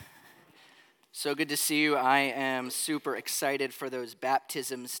So good to see you. I am super excited for those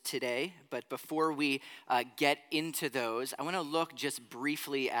baptisms today. But before we get into those, I want to look just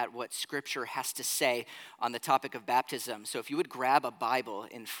briefly at what Scripture has to say on the topic of baptism. So if you would grab a Bible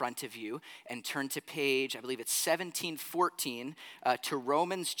in front of you and turn to page, I believe it's 1714, to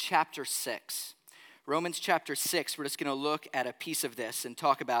Romans chapter 6. Romans chapter 6, we're just going to look at a piece of this and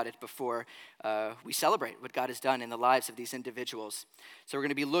talk about it before we celebrate what God has done in the lives of these individuals. So we're going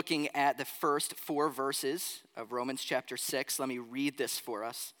to be looking at the first 4 verses of Romans chapter 6. Let me read this for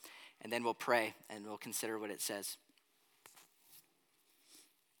us, and then we'll pray and we'll consider what it says.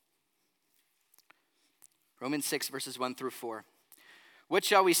 Romans 6, verses 1 through 4. What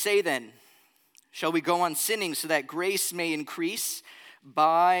shall we say then? Shall we go on sinning so that grace may increase?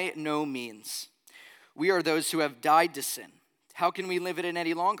 By no means. We are those who have died to sin. How can we live in it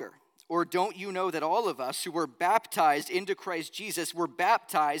any longer? Or don't you know that all of us who were baptized into Christ Jesus were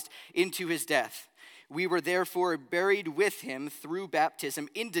baptized into his death? We were therefore buried with him through baptism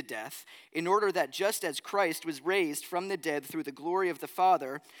into death, in order that just as Christ was raised from the dead through the glory of the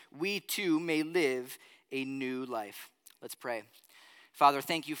Father, we too may live a new life. Let's pray. Father,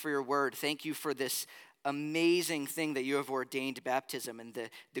 thank you for your word. Thank you for this amazing thing that you have ordained baptism and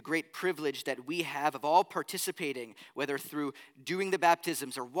the great privilege that we have of all participating, whether through doing the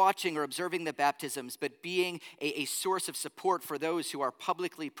baptisms or watching or observing the baptisms, but being a source of support for those who are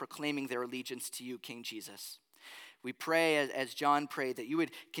publicly proclaiming their allegiance to you, King Jesus. We pray, as John prayed, that you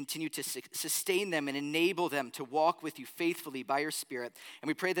would continue to sustain them and enable them to walk with you faithfully by your Spirit. And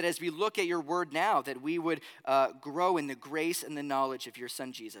we pray that as we look at your word now, that we would grow in the grace and the knowledge of your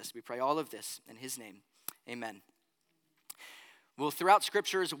Son, Jesus. We pray all of this in his name. Amen. Well, throughout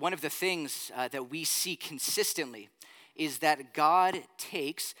scriptures, one of the things that we see consistently is that God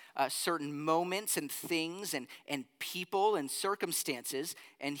takes certain moments and things and people and circumstances,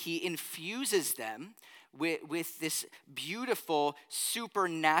 and he infuses them with this beautiful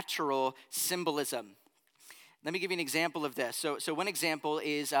supernatural symbolism. Let me give you an example of this. So one example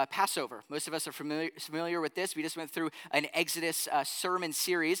is Passover. Most of us are familiar with this. We just went through an Exodus sermon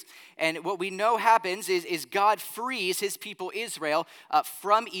series. And what we know happens is God frees his people Israel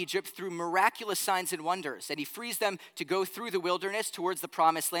from Egypt through miraculous signs and wonders. And he frees them to go through the wilderness towards the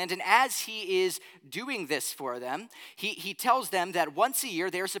promised land. And as he is doing this for them, he tells them that once a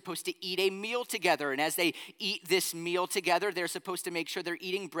year they're supposed to eat a meal together. And as they eat this meal together, they're supposed to make sure they're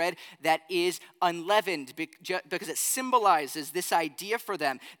eating bread that is unleavened, because it symbolizes this idea for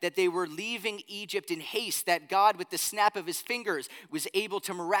them that they were leaving Egypt in haste, that God, with the snap of his fingers, was able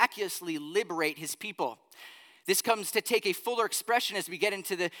to miraculously liberate his people. This comes to take a fuller expression as we get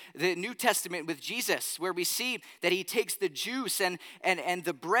into the New Testament with Jesus, where we see that he takes the juice and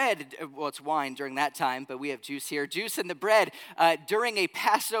the bread, well, it's wine during that time, but we have juice here, juice and the bread during a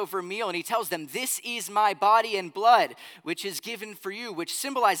Passover meal, and he tells them, this is my body and blood, which is given for you, which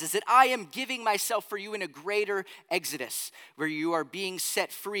symbolizes that I am giving myself for you in a greater exodus, where you are being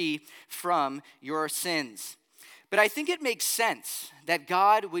set free from your sins. But I think it makes sense that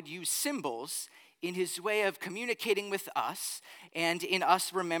God would use symbols in his way of communicating with us and in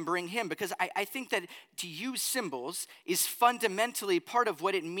us remembering him. Because I think that to use symbols is fundamentally part of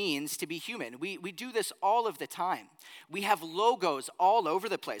what it means to be human. We do this all of the time. We have logos all over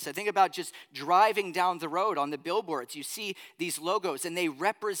the place. I think about just driving down the road on the billboards. You see these logos, and they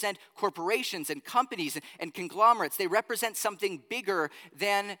represent corporations and companies and conglomerates. They represent something bigger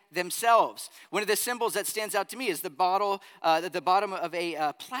than themselves. One of the symbols that stands out to me is the bottom of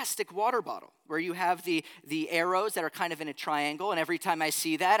a plastic water bottle, where you have the arrows that are kind of in a triangle. And every time I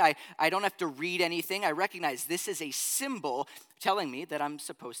see that, I don't have to read anything. I recognize this is a symbol telling me that I'm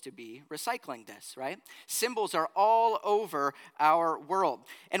supposed to be recycling this, right? Symbols are all over our world.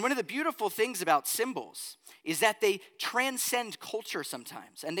 And one of the beautiful things about symbols is that they transcend culture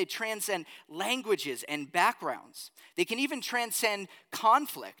sometimes, and they transcend languages and backgrounds. They can even transcend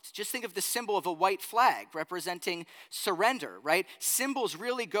conflict. Just think of the symbol of a white flag representing surrender, right? Symbols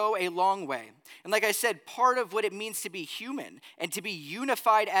really go a long way. And like I said, part of what it means to be human and to be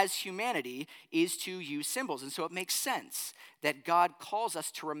unified as humanity is to use symbols. And so it makes sense that God calls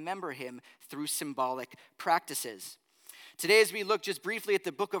us to remember him through symbolic practices. Today, as we look just briefly at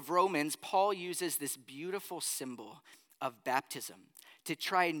the book of Romans, Paul uses this beautiful symbol of baptism to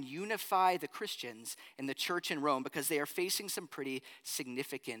try and unify the Christians in the church in Rome, because they are facing some pretty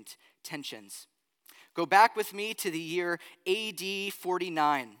significant tensions. Go back with me to the year AD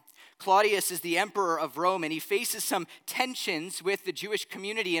 49. Claudius is the emperor of Rome, and he faces some tensions with the Jewish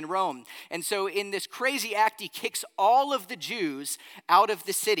community in Rome. And so in this crazy act, he kicks all of the Jews out of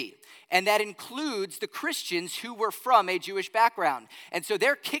the city. And that includes the Christians who were from a Jewish background. And so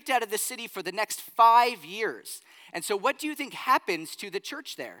they're kicked out of the city for the next 5 years. And so what do you think happens to the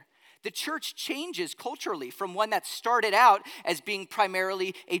church there? The church changes culturally from one that started out as being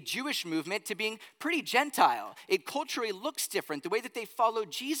primarily a Jewish movement to being pretty Gentile. It culturally looks different. The way that they followed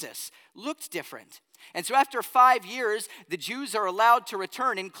Jesus looked different. And so after 5 years, the Jews are allowed to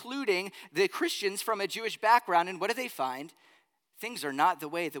return, including the Christians from a Jewish background. And what do they find? Things are not the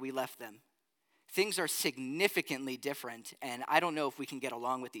way that we left them. Things are significantly different, and I don't know if we can get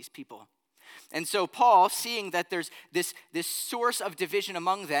along with these people. And so Paul, seeing that there's this source of division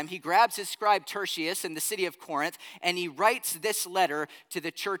among them, he grabs his scribe Tertius in the city of Corinth, and he writes this letter to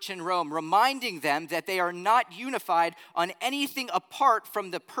the church in Rome, reminding them that they are not unified on anything apart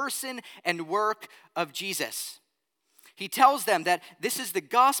from the person and work of Jesus. He tells them that this is the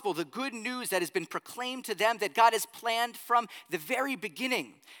gospel, the good news that has been proclaimed to them, that God has planned from the very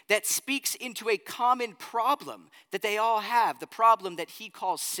beginning, that speaks into a common problem that they all have, the problem that he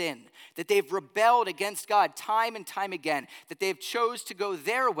calls sin, that they've rebelled against God time and time again, that they've chose to go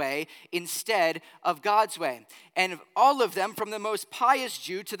their way instead of God's way. And all of them, from the most pious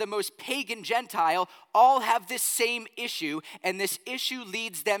Jew to the most pagan Gentile, all have this same issue, and this issue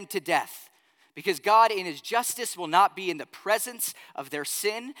leads them to death. Because God in his justice will not be in the presence of their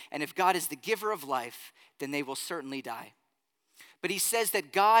sin, and if God is the giver of life, then they will certainly die. But he says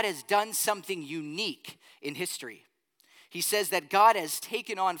that God has done something unique in history. He says that God has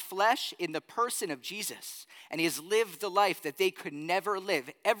taken on flesh in the person of Jesus, and he has lived the life that they could never live.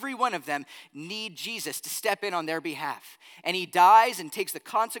 Every one of them need Jesus to step in on their behalf. And he dies and takes the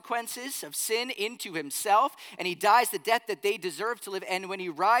consequences of sin into himself, and he dies the death that they deserve to live. And when he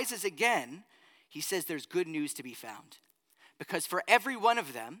rises again, he says there's good news to be found. Because for every one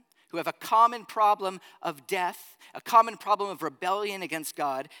of them who have a common problem of death, a common problem of rebellion against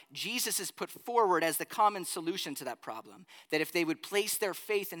God, Jesus is put forward as the common solution to that problem. That if they would place their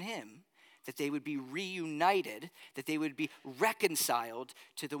faith in him, that they would be reunited, that they would be reconciled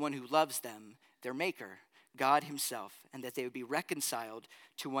to the one who loves them, their maker, God himself, and that they would be reconciled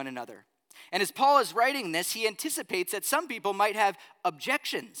to one another. And as Paul is writing this, he anticipates that some people might have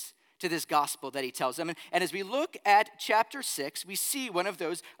objections to this gospel that he tells them. And as we look at chapter 6, we see one of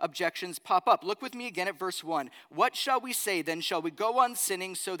those objections pop up. Look with me again at verse 1. What shall we say then? Shall we go on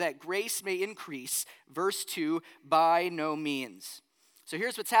sinning so that grace may increase? Verse 2, by no means. So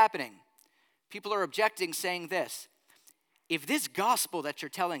here's what's happening. People are objecting, saying this: if this gospel that you're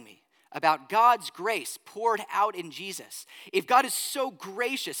telling me about God's grace poured out in Jesus, if God is so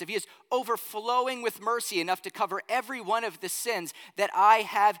gracious, if he is overflowing with mercy enough to cover every one of the sins that I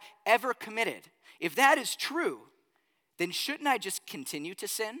have ever committed, if that is true, then shouldn't I just continue to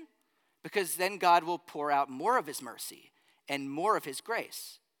sin? Because then God will pour out more of his mercy and more of his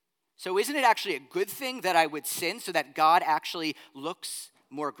grace. So isn't it actually a good thing that I would sin so that God actually looks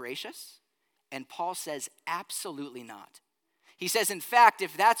more gracious? And Paul says, absolutely not. He says, in fact,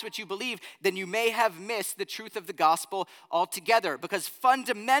 if that's what you believe, then you may have missed the truth of the gospel altogether. Because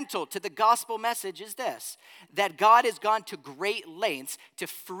fundamental to the gospel message is this: that God has gone to great lengths to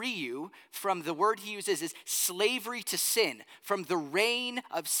free you from, the word he uses is slavery to sin, from the reign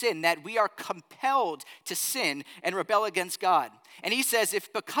of sin, that we are compelled to sin and rebel against God. And he says,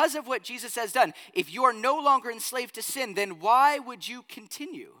 if because of what Jesus has done, if you are no longer enslaved to sin, then why would you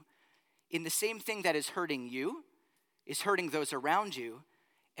continue in the same thing that is hurting you, is hurting those around you,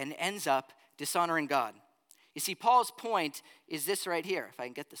 and ends up dishonoring God? You see, Paul's point is this right here, if I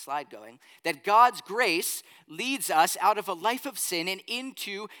can get the slide going, that God's grace leads us out of a life of sin and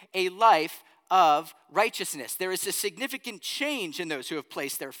into a life of righteousness. There is a significant change in those who have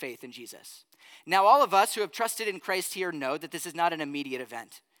placed their faith in Jesus. Now, all of us who have trusted in Christ here know that this is not an immediate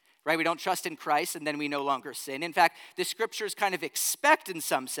event. Right? We don't trust in Christ and then we no longer sin. In fact, the scriptures kind of expect in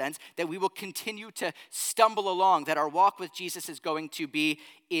some sense that we will continue to stumble along, that our walk with Jesus is going to be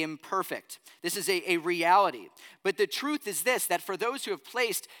imperfect. This is a reality. But the truth is this, that for those who have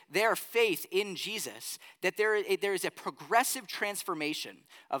placed their faith in Jesus, that there is a progressive transformation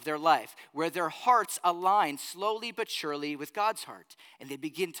of their life where their hearts align slowly but surely with God's heart, and they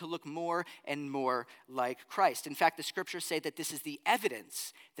begin to look more and more like Christ. In fact, the scriptures say that this is the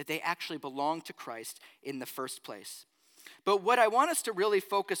evidence that they actually belong to Christ in the first place. But what I want us to really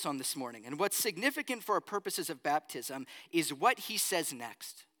focus on this morning, and what's significant for our purposes of baptism, is what he says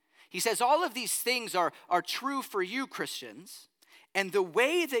next. He says all of these things are true for you, Christians, And the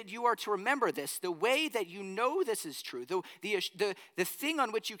way that you are to remember this, the way that you know this is true, the thing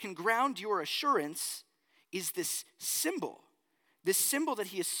on which you can ground your assurance is this symbol that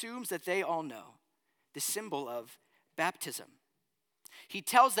he assumes that they all know, the symbol of baptism. He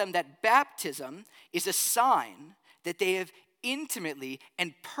tells them that baptism is a sign that they have intimately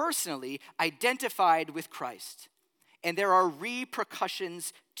and personally identified with Christ. And there are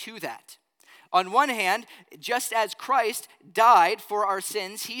repercussions to that. On one hand, just as Christ died for our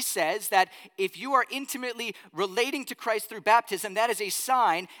sins, he says that if you are intimately relating to Christ through baptism, that is a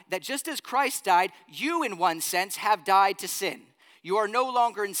sign that just as Christ died, you in one sense have died to sin. You are no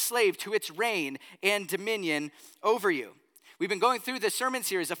longer enslaved to its reign and dominion over you. We've been going through the sermon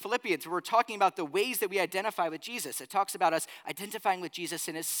series of Philippians where we're talking about the ways that we identify with Jesus. It talks about us identifying with Jesus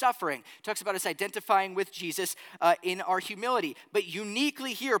in his suffering. It talks about us identifying with Jesus in our humility. But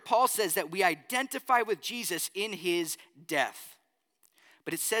uniquely here, Paul says that we identify with Jesus in his death.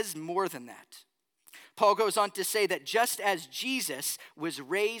 But it says more than that. Paul goes on to say that just as Jesus was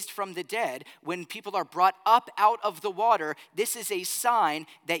raised from the dead, when people are brought up out of the water, this is a sign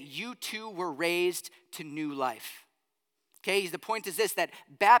that you too were raised to new life. Okay, the point is this, that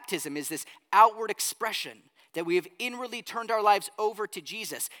baptism is this outward expression that we have inwardly turned our lives over to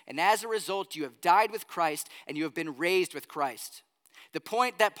Jesus. And as a result, you have died with Christ and you have been raised with Christ. The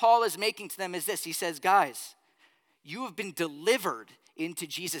point that Paul is making to them is this. He says, guys, you have been delivered into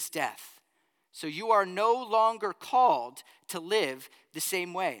Jesus' death. So you are no longer called to live the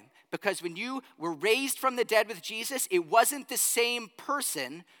same way. Because when you were raised from the dead with Jesus, it wasn't the same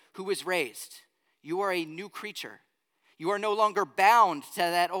person who was raised. You are a new creature. You are no longer bound to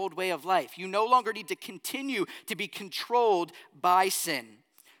that old way of life. You no longer need to continue to be controlled by sin,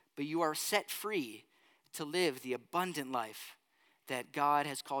 but you are set free to live the abundant life that God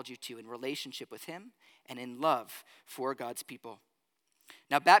has called you to in relationship with him and in love for God's people.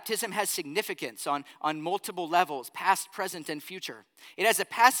 Now, baptism has significance on multiple levels, past, present, and future. It has a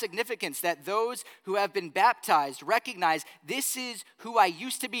past significance that those who have been baptized recognize this is who I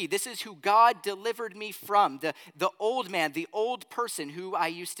used to be. This is who God delivered me from, the old man, the old person who I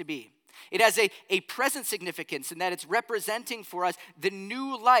used to be. It has a present significance in that it's representing for us the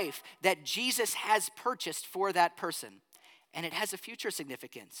new life that Jesus has purchased for that person. And it has a future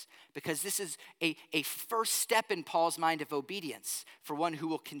significance because this is a first step in Paul's mind of obedience for one who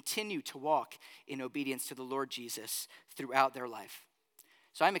will continue to walk in obedience to the Lord Jesus throughout their life.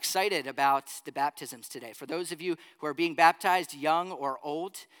 So I'm excited about the baptisms today. For those of you who are being baptized, young or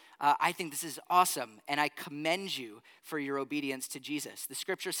old, I think this is awesome, and I commend you for your obedience to Jesus. The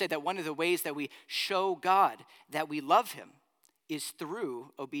scriptures say that one of the ways that we show God that we love him is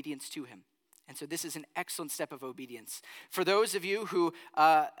through obedience to him. And so this is an excellent step of obedience. For those of you who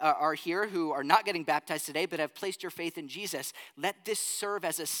are here who are not getting baptized today but have placed your faith in Jesus, let this serve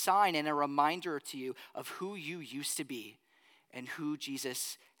as a sign and a reminder to you of who you used to be and who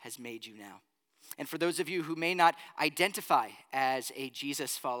Jesus has made you now. And for those of you who may not identify as a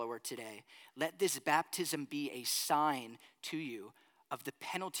Jesus follower today, let this baptism be a sign to you of the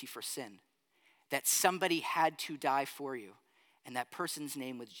penalty for sin, that somebody had to die for you, and that person's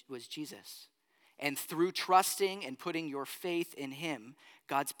name was Jesus. And through trusting and putting your faith in him,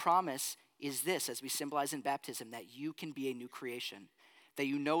 God's promise is this, as we symbolize in baptism, that you can be a new creation, that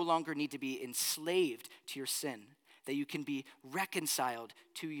you no longer need to be enslaved to your sin, that you can be reconciled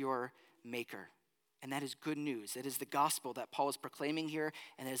to your Maker. And that is good news. That is the gospel that Paul is proclaiming here,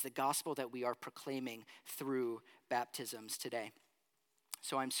 and that is the gospel that we are proclaiming through baptisms today.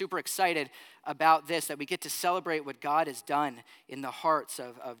 So I'm super excited about this, that we get to celebrate what God has done in the hearts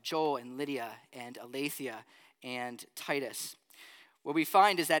of Joel and Lydia and Aletheia and Titus. What we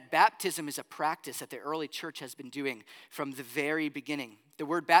find is that baptism is a practice that the early church has been doing from the very beginning. The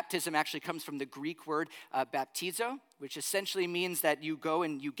word baptism actually comes from the Greek word baptizo, which essentially means that you go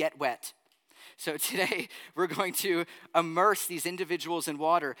and you get wet. So today, we're going to immerse these individuals in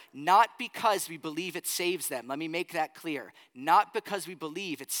water, not because we believe it saves them. Let me make that clear. Not because we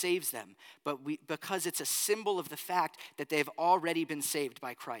believe it saves them, but because it's a symbol of the fact that they've already been saved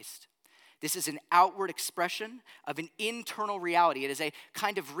by Christ. This is an outward expression of an internal reality. It is a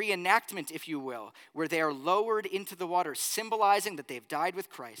kind of reenactment, if you will, where they are lowered into the water, symbolizing that they've died with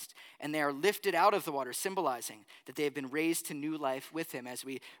Christ, and they are lifted out of the water, symbolizing that they have been raised to new life with him, as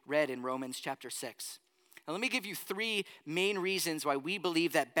we read in Romans chapter 6. Now, let me give you three main reasons why we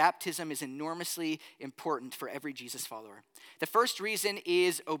believe that baptism is enormously important for every Jesus follower. The first reason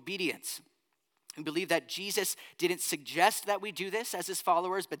is obedience. We believe that Jesus didn't suggest that we do this as his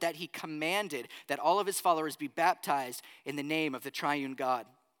followers, but that he commanded that all of his followers be baptized in the name of the triune God.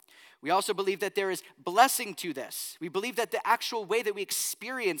 We also believe that there is blessing to this. We believe that the actual way that we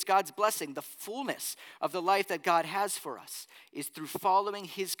experience God's blessing, the fullness of the life that God has for us, is through following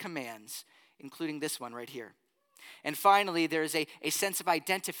his commands, including this one right here. And finally, there's a sense of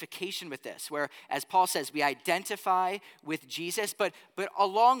identification with this, where, as Paul says, we identify with Jesus. But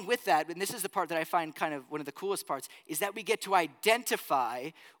along with that, and this is the part that I find kind of one of the coolest parts, is that we get to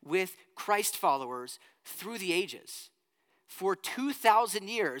identify with Christ followers through the ages. For 2,000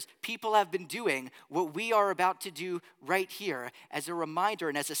 years, people have been doing what we are about to do right here as a reminder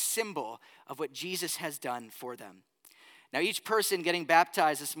and as a symbol of what Jesus has done for them. Now, each person getting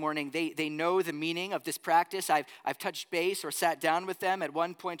baptized this morning, they know the meaning of this practice. I've touched base or sat down with them at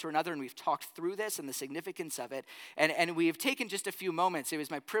one point or another, and we've talked through this and the significance of it. And we've taken just a few moments. It was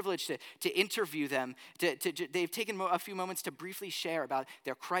my privilege to interview them. They've taken a few moments to briefly share about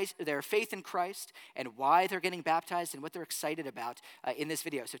their faith in Christ and why they're getting baptized and what they're excited about in this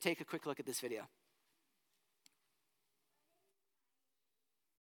video. So take a quick look at this video.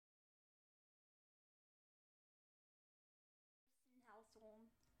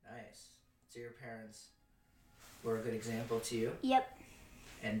 Nice. So your parents were a good example to you? Yep.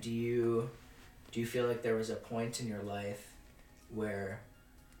 And do you feel like there was a point in your life where,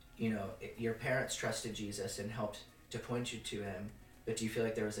 your parents trusted Jesus and helped to point you to him, but do you feel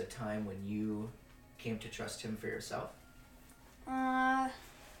like there was a time when you came to trust him for yourself?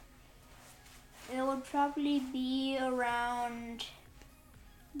 It would probably be around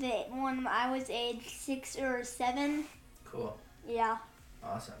when I was age 6 or 7. Cool. Yeah.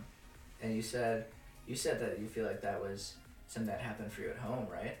 Awesome. And you said that you feel like that was something that happened for you at home,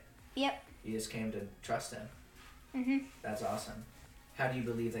 right? Yep. You just came to trust him. Mm-hmm. That's awesome. How do you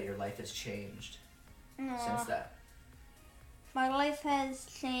believe that your life has changed since that? My life has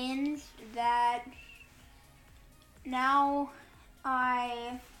changed that now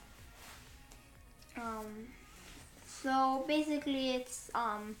so basically it's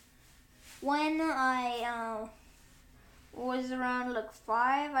when I was around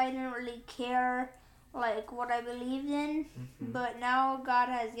 5, I didn't really care what I believed in, but now God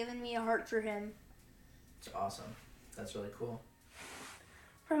has given me a heart for him. It's awesome. That's really cool.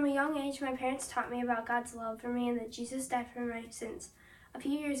 From a young age, my parents taught me about God's love for me and that Jesus died for my sins. A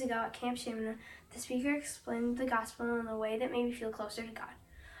few years ago at Camp Shamina, the speaker explained the gospel in a way that made me feel closer to God.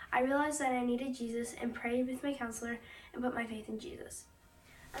 I realized that I needed Jesus and prayed with my counselor and put my faith in Jesus.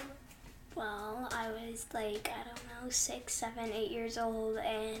 Well, I was 6, 7, 8 years old,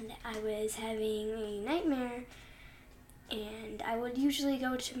 and I was having a nightmare, and I would usually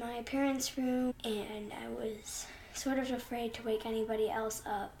go to my parents' room, and I was sort of afraid to wake anybody else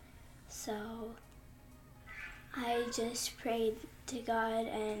up, so I just prayed to God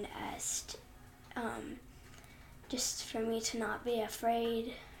and asked just for me to not be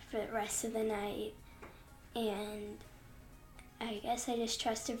afraid for the rest of the night, and I guess I just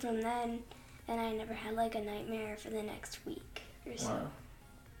trusted from then, and I never had a nightmare for the next week or so. Wow,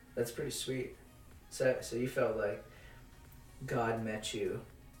 that's pretty sweet. So you felt like God met you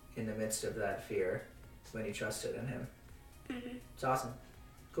in the midst of that fear when you trusted in him. Mm-hmm. It's awesome.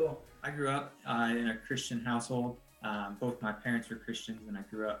 Cool. I grew up in a Christian household. Both my parents were Christians, and I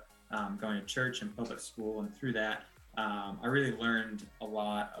grew up going to church and public school, and through that, I really learned a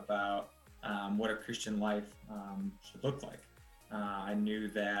lot about what a Christian life should look like. I knew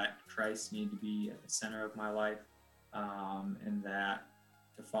that Christ needed to be at the center of my life, and that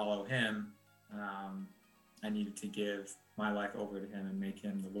to follow him, I needed to give my life over to him and make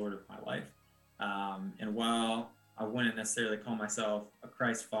him the Lord of my life. And while I wouldn't necessarily call myself a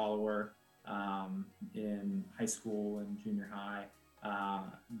Christ follower in high school and junior high,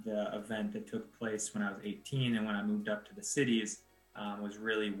 the event that took place when I was 18 and when I moved up to the cities was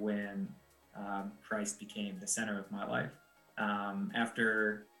really when Christ became the center of my life.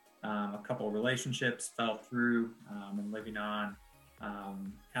 After a couple of relationships fell through and living on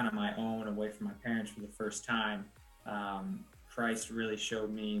kind of my own away from my parents for the first time, Christ really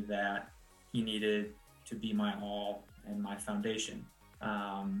showed me that he needed to be my all and my foundation.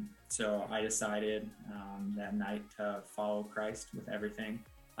 So I decided that night to follow Christ with everything.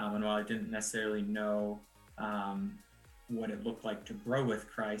 And while I didn't necessarily know what it looked like to grow with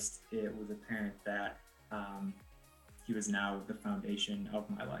Christ, it was apparent that he was now the foundation of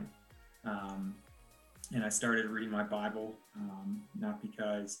my life. And I started reading my Bible, not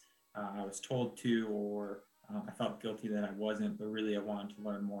because I was told to or I felt guilty that I wasn't, but really I wanted to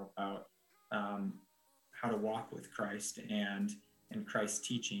learn more about how to walk with Christ and Christ's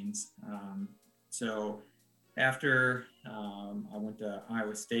teachings. So after I went to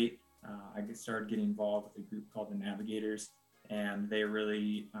Iowa State, I started getting involved with a group called the Navigators, and they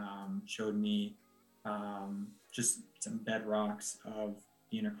really showed me just some bedrocks of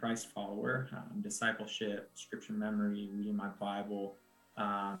being a Christ follower, discipleship, scripture memory, reading my Bible,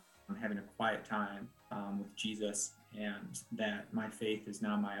 having a quiet time with Jesus, and that my faith is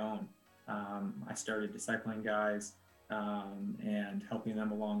now my own. I started discipling guys and helping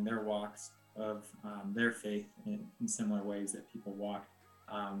them along their walks of their faith in similar ways that people walk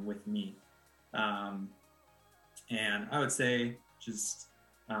with me. And I would say just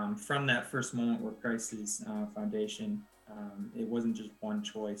from that first moment where Christ is foundation, it wasn't just one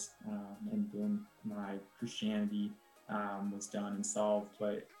choice and boom, my Christianity was done and solved,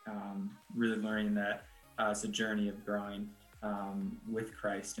 but really learning that it's a journey of growing with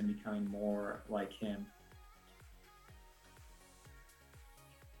Christ and becoming more like him.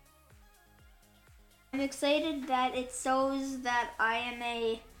 I'm excited that it shows that I am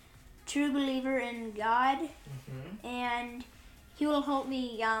a true believer in God, and he will help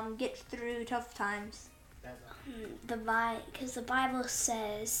me get through tough times. Because the Bible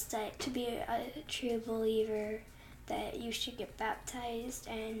says that to be a true believer that you should get baptized,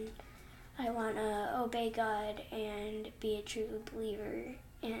 and I want to obey God and be a true believer,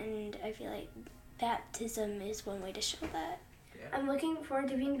 and I feel like baptism is one way to show that. I'm looking forward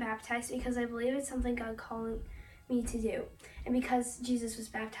to being baptized because I believe it's something God called me to do, and because Jesus was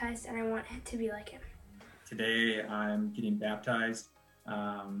baptized and I want to be like him. Today I'm getting baptized.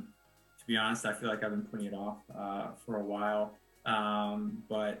 To be honest, I feel like I've been putting it off for a while,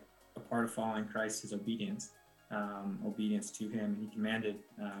 but a part of following Christ is obedience, obedience to him. He commanded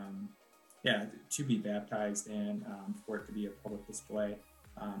to be baptized and for it to be a public display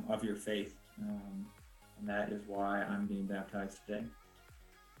of your faith. And that is why I'm being baptized today.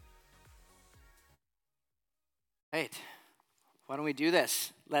 Right. Why don't we do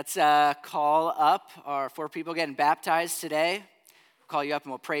this? Let's call up our 4 people getting baptized today. We'll call you up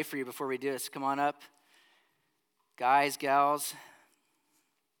and we'll pray for you before we do this. Come on up. Guys, gals.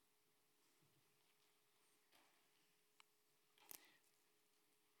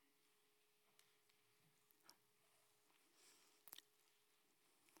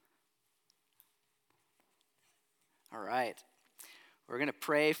 All right. We're going to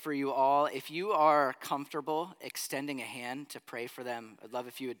pray for you all. If you are comfortable extending a hand to pray for them, I'd love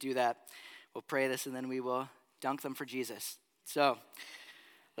if you would do that. We'll pray this and then we will dunk them for Jesus. So,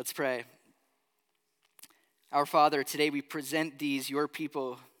 let's pray. Our Father, today we present these, your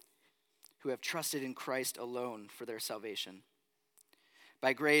people, who have trusted in Christ alone for their salvation.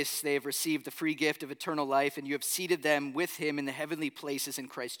 By grace, they have received the free gift of eternal life, and you have seated them with him in the heavenly places in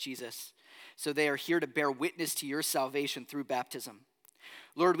Christ Jesus. So they are here to bear witness to your salvation through baptism.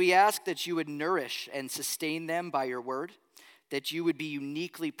 Lord, we ask that you would nourish and sustain them by your word, that you would be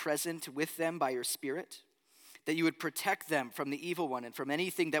uniquely present with them by your Spirit, that you would protect them from the evil one and from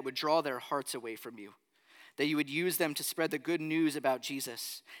anything that would draw their hearts away from you, that you would use them to spread the good news about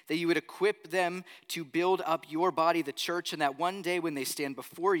Jesus, that you would equip them to build up your body, the church, and that one day when they stand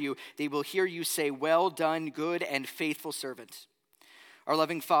before you, they will hear you say, "Well done, good and faithful servant." Our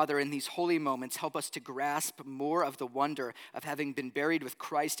loving Father, in these holy moments, help us to grasp more of the wonder of having been buried with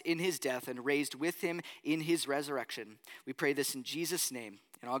Christ in his death and raised with him in his resurrection. We pray this in Jesus' name,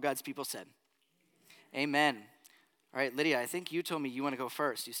 and all God's people said, amen. All right, Lydia, I think you told me you want to go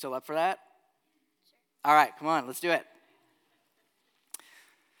first. You still up for that? All right, come on, let's do it.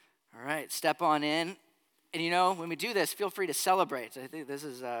 All right, step on in. And you know, when we do this, feel free to celebrate. I think this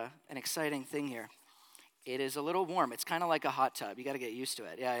is an exciting thing here. It is a little warm. It's kind of like a hot tub. You got to get used to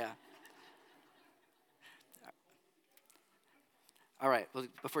it. Yeah. All right, well,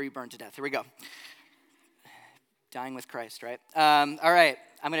 before you burn to death, here we go. Dying with Christ, right? All right,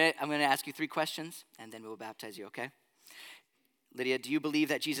 I'm gonna ask you 3 questions, and then we'll baptize you, okay? Lydia, do you believe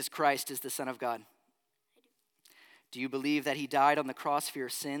that Jesus Christ is the Son of God? Do you believe that he died on the cross for your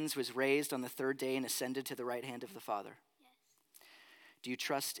sins, was raised on the 3rd day, and ascended to the right hand of the Father? Do you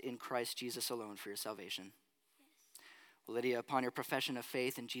trust in Christ Jesus alone for your salvation? Yes. Well, Lydia, upon your profession of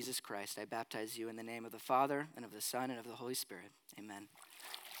faith in Jesus Christ, I baptize you in the name of the Father, and of the Son, and of the Holy Spirit. Amen.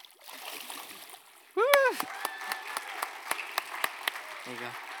 Woo! There you go.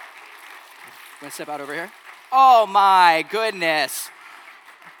 Want to step out over here? Oh my goodness.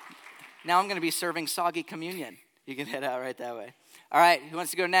 Now I'm going to be serving soggy communion. You can head out right that way. All right, who wants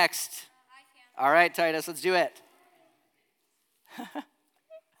to go next? I can. All right, Titus, let's do it.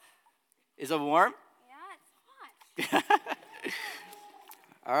 Is it warm? Yeah, it's hot.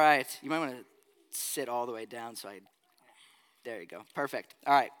 All right. You might want to sit all the way down there you go. Perfect.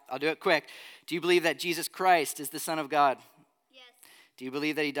 All right. I'll do it quick. Do you believe that Jesus Christ is the Son of God? Yes. Do you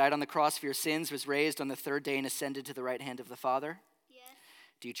believe that he died on the cross for your sins, was raised on the third day, and ascended to the right hand of the Father? Yes.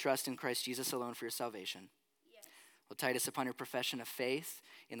 Do you trust in Christ Jesus alone for your salvation? Yes. Well, Titus, upon your profession of faith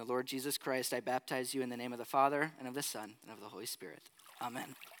in the Lord Jesus Christ, I baptize you in the name of the Father, and of the Son, and of the Holy Spirit.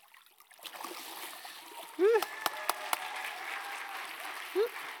 Amen. Woo. Woo.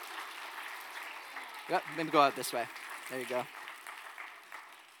 Yep, maybe go out this way. There you go.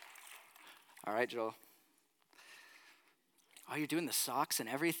 All right, Joel. Oh, you're doing the socks and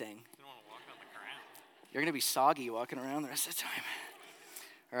everything. I don't want to walk on the ground. You're going to be soggy walking around the rest of the time.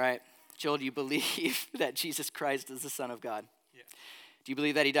 All right. Joel, do you believe that Jesus Christ is the Son of God? Yes. Do you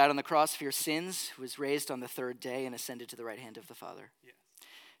believe that he died on the cross for your sins, was raised on the third day, and ascended to the right hand of the Father? Yes.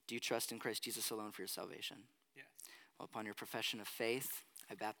 Do you trust in Christ Jesus alone for your salvation? Yes. Well, upon your profession of faith,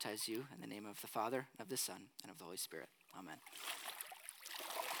 I baptize you in the name of the Father, and of the Son, and of the Holy Spirit. Amen.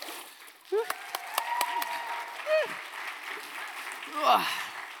 Woo. Woo.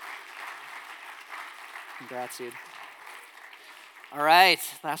 Congrats, dude. All right,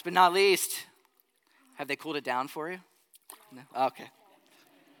 last but not least, have they cooled it down for you? No? Okay.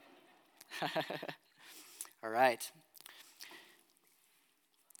 All right.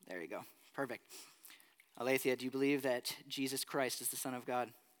 There you go. Perfect. Alethea, do you believe that Jesus Christ is the Son of God?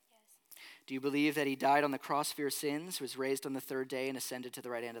 Yes. Do you believe that he died on the cross for your sins, was raised on the third day, and ascended to the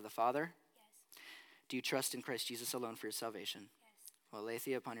right hand of the Father? Yes. Do you trust in Christ Jesus alone for your salvation? Yes. Well,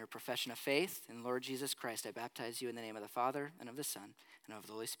 Alethea, upon your profession of faith in the Lord Jesus Christ, I baptize you in the name of the Father, and of the Son, and of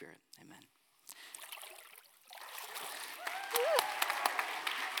the Holy Spirit. Amen.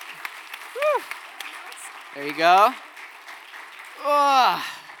 Woo. There you go. Oh.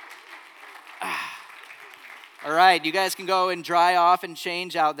 All right, you guys can go and dry off and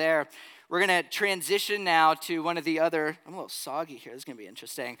change out there. We're going to transition now to one of the other, I'm a little soggy here, this is going to be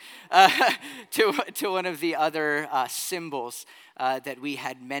interesting, to one of the other symbols that we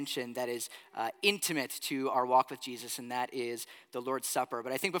had mentioned that is intimate to our walk with Jesus, and that is the Lord's Supper.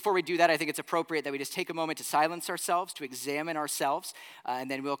 But I think before we do that, I think it's appropriate that we just take a moment to silence ourselves, to examine ourselves, and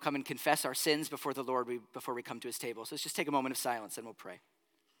then we'll come and confess our sins before the Lord before we come to his table. So let's just take a moment of silence and we'll pray.